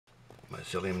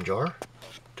mycelium jar.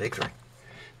 Take 3.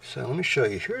 So let me show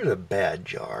you. Here's a bad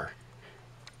jar.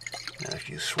 Now if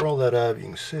you swirl that up, you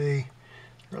can see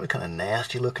really kind of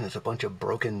nasty looking. It's a bunch of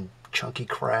broken chunky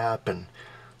crap and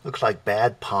looks like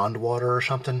bad pond water or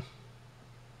something.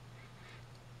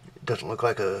 It doesn't look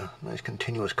like a nice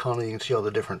continuous colony. You can see all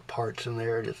the different parts in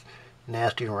there. Just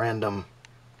nasty random.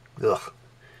 Ugh.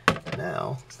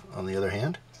 Now, on the other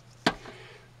hand,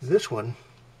 this one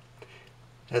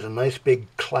has a nice big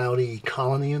cloudy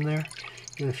colony in there.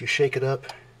 Even if you shake it up,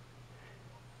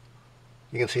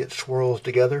 you can see it swirls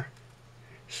together,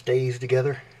 stays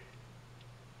together.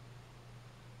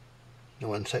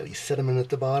 No unsightly sediment at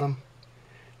the bottom.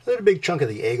 There's a big chunk of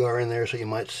the agar in there, so you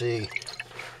might see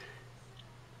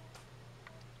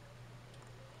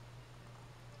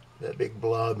that big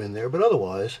blob in there, but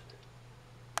otherwise,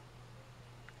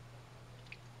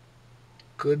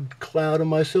 good cloud of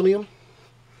mycelium.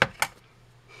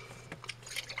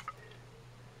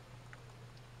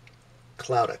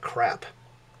 Cloud of crap.